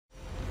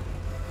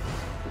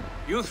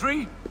You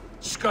three,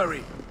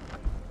 scurry.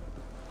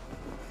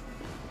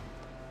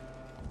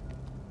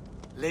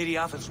 Lady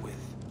Aethelswith,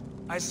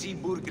 I see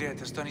Burgred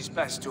has done his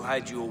best to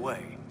hide you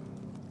away.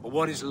 But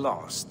what is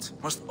lost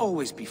must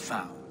always be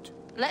found.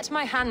 Let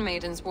my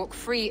handmaidens walk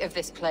free of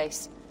this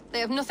place.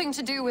 They have nothing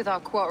to do with our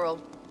quarrel.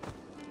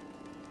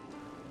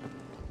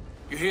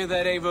 You hear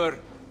that, Eivor?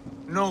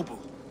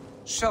 Noble.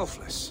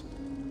 Selfless.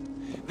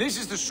 This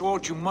is the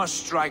sword you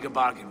must strike a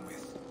bargain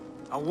with.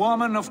 A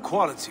woman of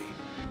quality.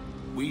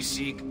 We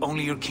seek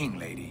only your king,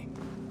 lady.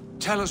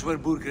 Tell us where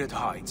Burgred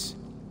hides,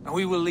 and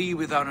we will leave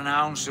without an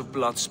ounce of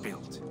blood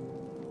spilled.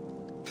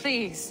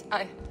 Please,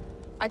 I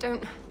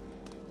don't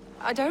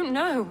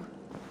know.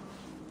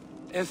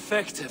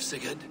 Effective,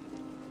 Sigurd.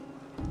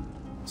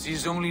 She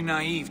is only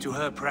naive to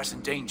her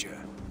present danger,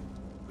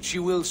 but she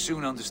will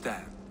soon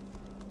understand.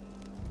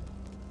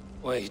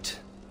 Wait.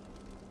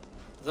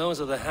 Those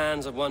are the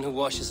hands of one who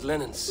washes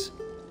linens.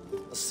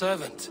 A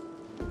servant.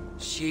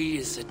 She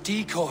is a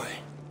decoy.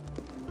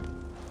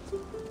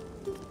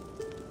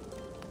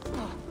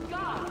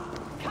 Guards,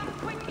 come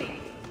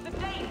quickly! The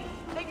Danes,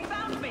 they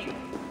found me!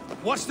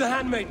 Watch the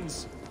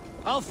handmaidens.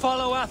 I'll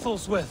follow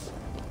Aethelswith.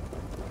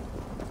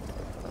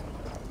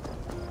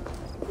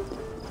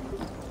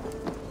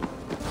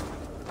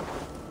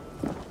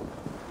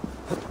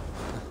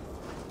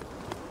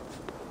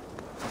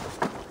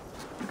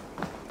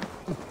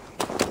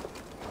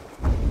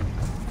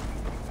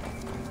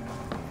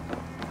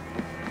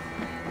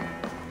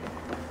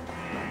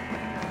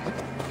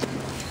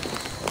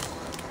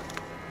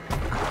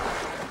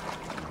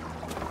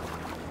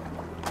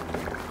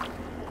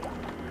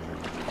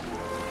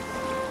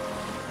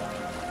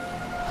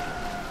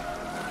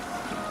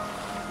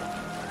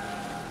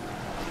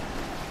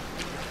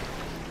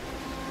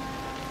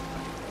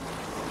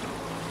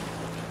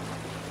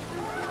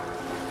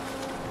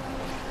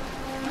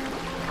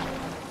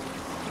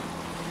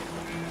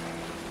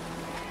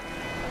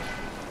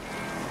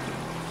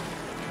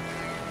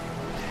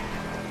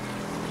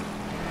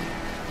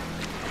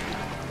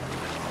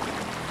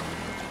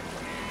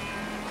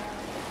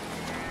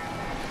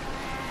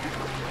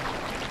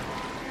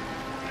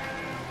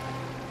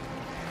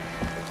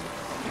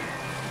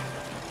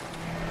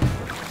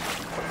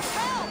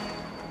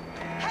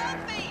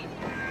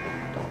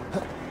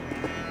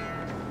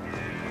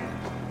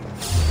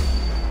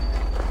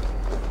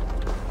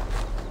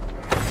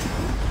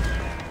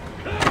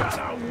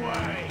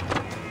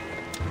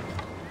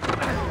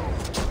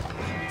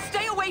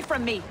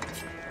 From me.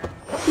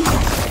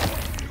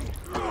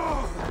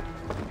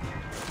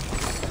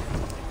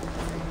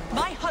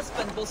 My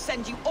husband will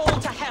send you all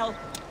to hell.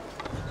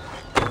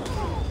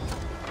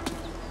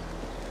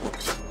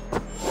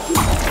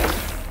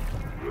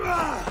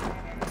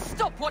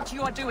 Stop what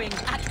you are doing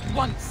at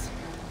once.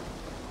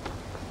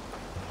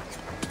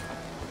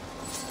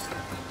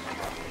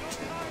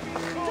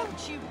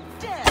 Don't you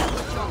dare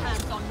put your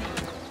hands on me.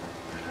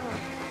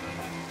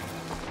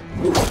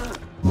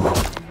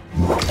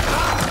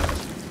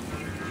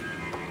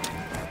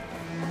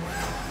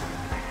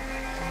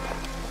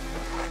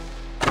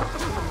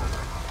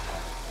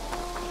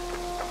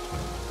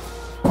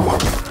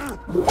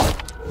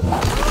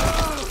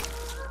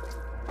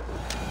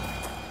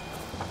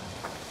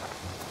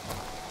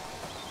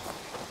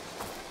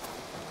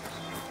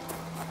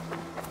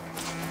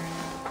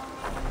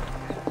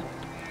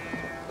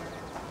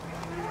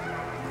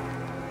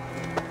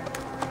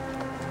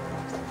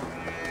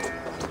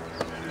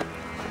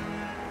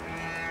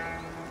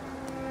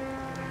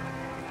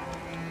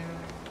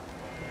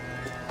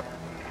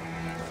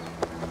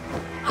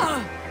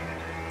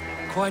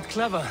 Quite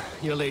clever,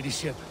 your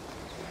ladyship.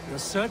 You're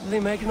certainly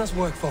making us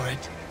work for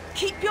it.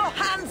 Keep your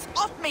hands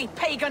off me,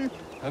 pagan!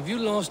 Have you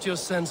lost your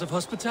sense of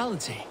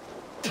hospitality?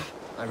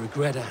 I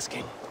regret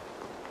asking.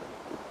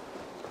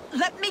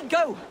 Let me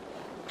go!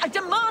 I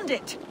demand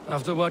it!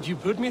 After what you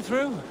put me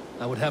through,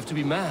 I would have to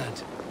be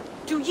mad.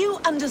 Do you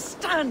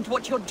understand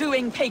what you're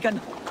doing,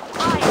 pagan?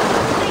 I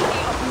am Lady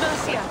of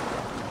Mercia!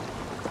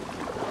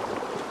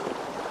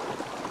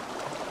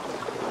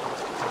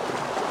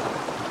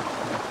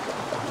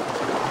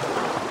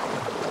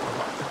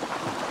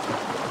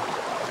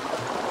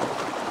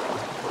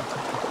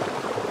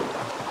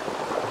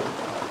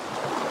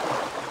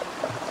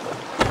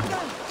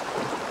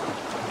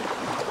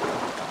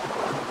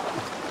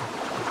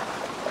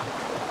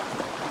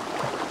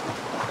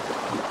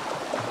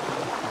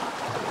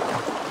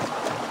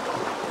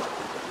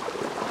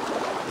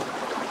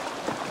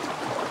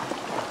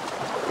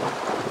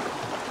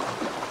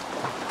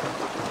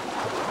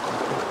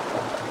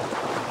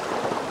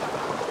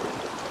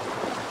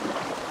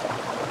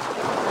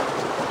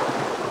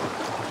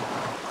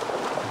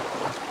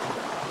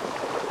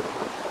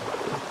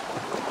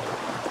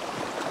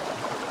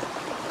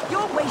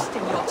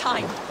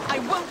 I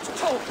won't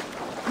talk.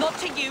 Not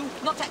to you,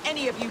 not to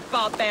any of you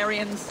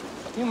barbarians.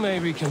 You may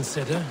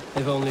reconsider,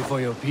 if only for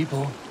your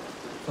people.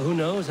 For who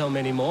knows how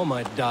many more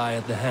might die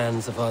at the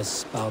hands of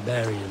us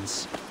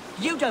barbarians.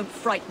 You don't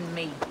frighten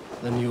me.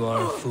 Then you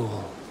are a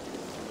fool.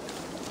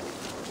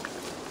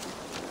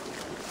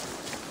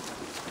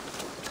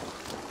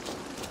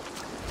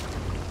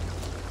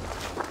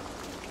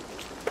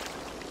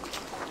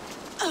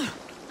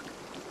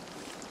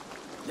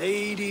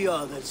 Lady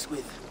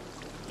Aethelswith,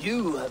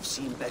 you have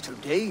seen better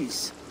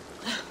days.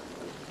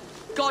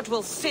 God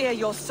will sear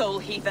your soul,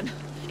 heathen,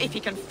 if he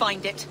can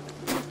find it.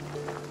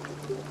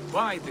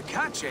 Why, the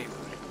catch, Eivor?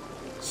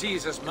 She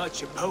is as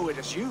much a poet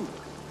as you.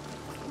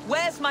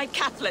 Where's my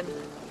Catelyn?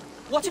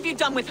 What have you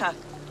done with her?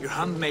 Your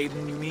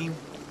handmaiden, you mean?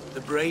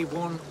 The brave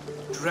one,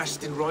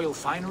 dressed in royal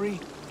finery?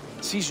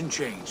 Season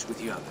changed with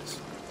the others.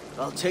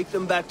 I'll take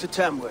them back to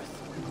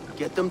Tamworth.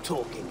 Get them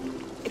talking.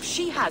 If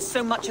she has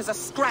so much as a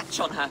scratch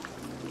on her.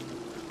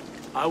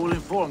 I will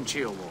inform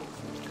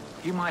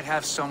Ceolwulf. He might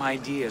have some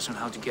ideas on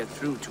how to get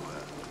through to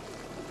her.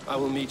 I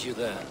will meet you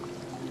there.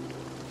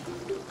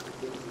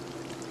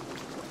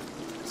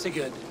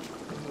 Sigurd,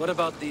 what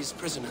about these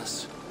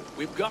prisoners?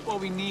 We've got what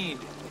we need.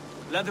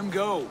 Let them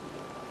go.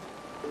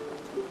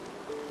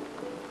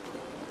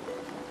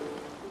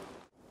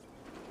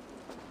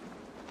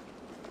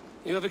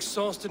 You have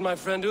exhausted my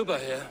friend Uba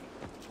here,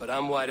 but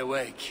I'm wide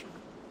awake.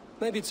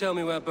 Maybe tell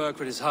me where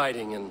Berkred is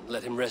hiding and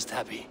let him rest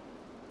happy.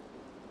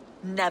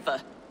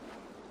 Never.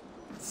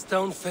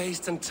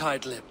 Stone-faced and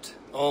tight-lipped.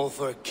 All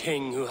for a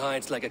king who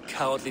hides like a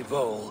cowardly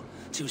vole,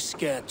 too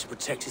scared to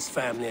protect his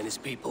family and his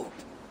people.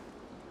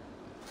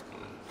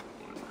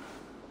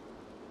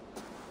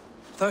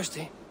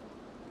 Thirsty?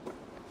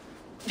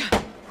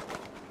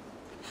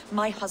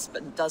 My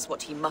husband does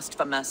what he must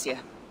for Mercia.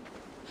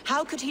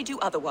 How could he do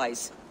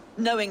otherwise,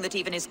 knowing that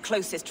even his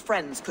closest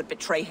friends could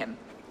betray him?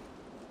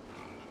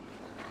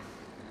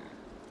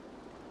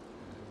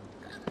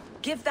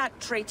 Give that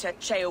traitor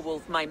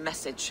Ceolwulf my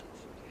message.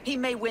 He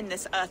may win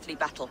this earthly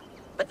battle,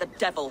 but the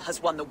devil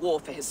has won the war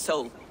for his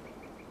soul.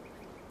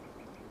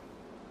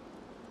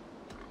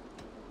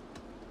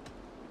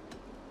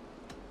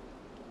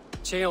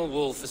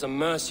 Ceolwulf is a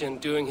Mercian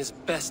doing his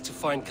best to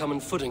find common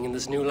footing in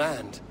this new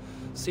land.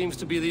 Seems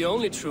to be the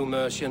only true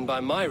Mercian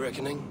by my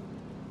reckoning.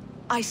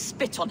 I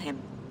spit on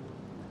him.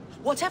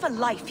 Whatever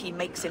life he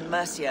makes in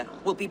Mercia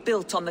will be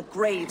built on the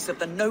graves of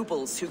the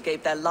nobles who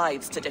gave their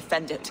lives to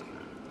defend it.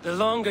 The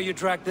longer you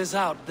drag this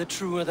out, the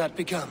truer that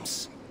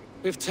becomes.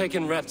 We've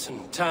taken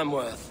Repton,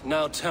 Tamworth,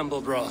 now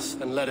Templebrough,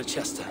 and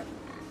Leicester.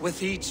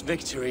 With each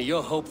victory,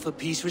 your hope for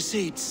peace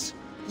recedes.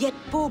 Yet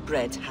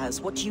Borgred has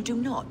what you do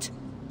not.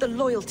 The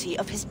loyalty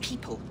of his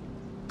people.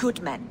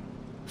 Good men.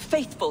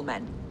 Faithful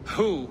men.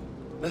 Who?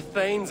 The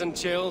Thanes and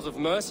Chills of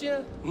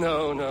Mercia?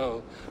 No,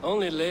 no.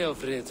 Only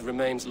Leofrith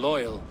remains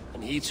loyal,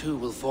 and he too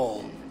will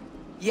fall.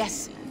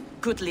 Yes,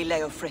 goodly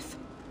Leofrith.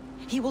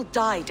 He will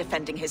die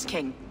defending his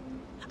king.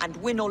 And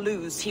win or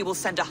lose, he will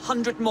send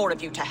 100 more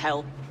of you to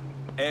hell.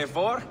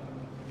 Eivor,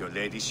 your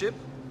ladyship?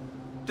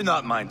 Do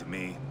not mind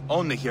me.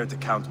 Only here to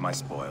count my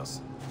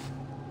spoils.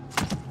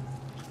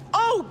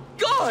 Oh,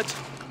 God!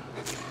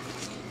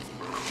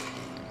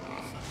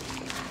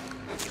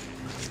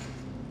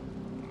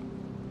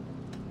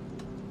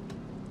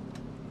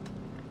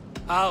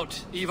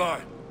 Out,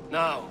 Eivor,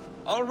 now.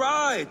 All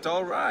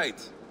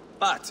right.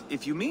 But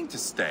if you mean to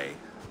stay,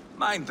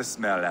 mind the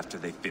smell after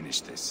they finish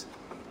this.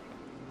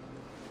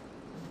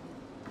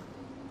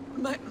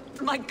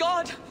 My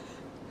God!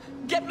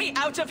 Get me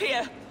out of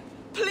here!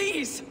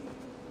 Please!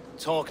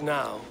 Talk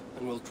now,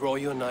 and we'll draw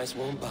you a nice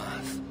warm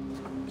bath.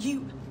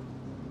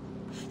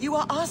 You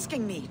are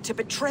asking me to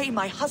betray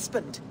my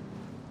husband.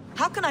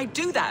 How can I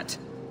do that?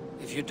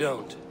 If you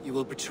don't, you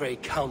will betray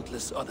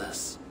countless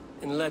others.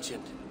 In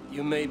legend,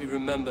 you may be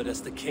remembered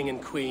as the king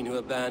and queen who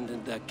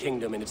abandoned their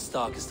kingdom in its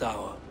darkest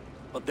hour.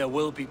 But there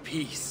will be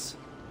peace.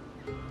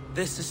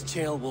 This is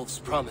Ceolwulf's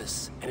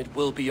promise, and it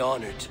will be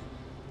honored.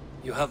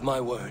 You have my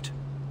word.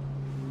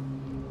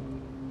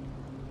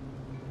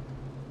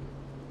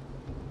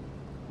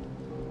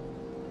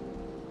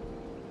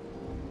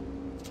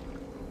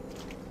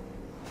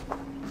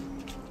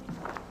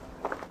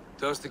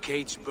 Does the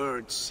caged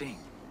bird sing?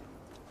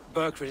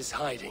 Berkred is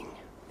hiding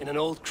in an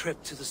old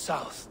crypt to the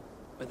south,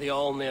 where the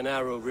Alne and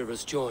Arrow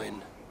rivers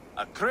join.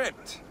 A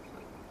crypt?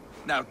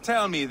 Now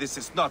tell me this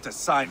is not a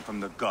sign from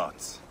the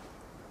gods.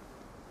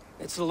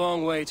 It's a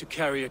long way to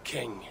carry a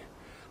king.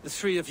 The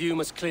three of you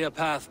must clear a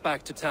path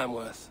back to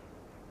Tamworth.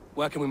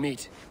 Where can we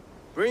meet?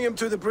 Bring him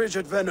to the bridge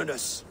at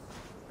Venonus.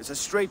 It's a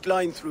straight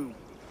line through.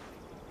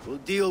 We'll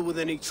deal with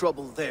any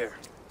trouble there.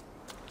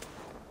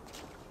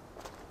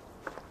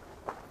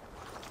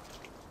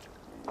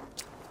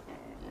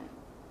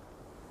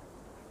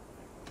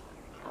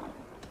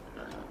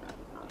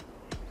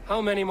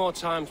 How many more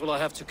times will I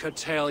have to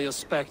curtail your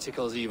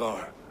spectacles,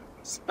 Eivor?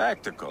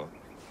 Spectacle?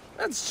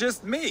 That's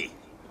just me.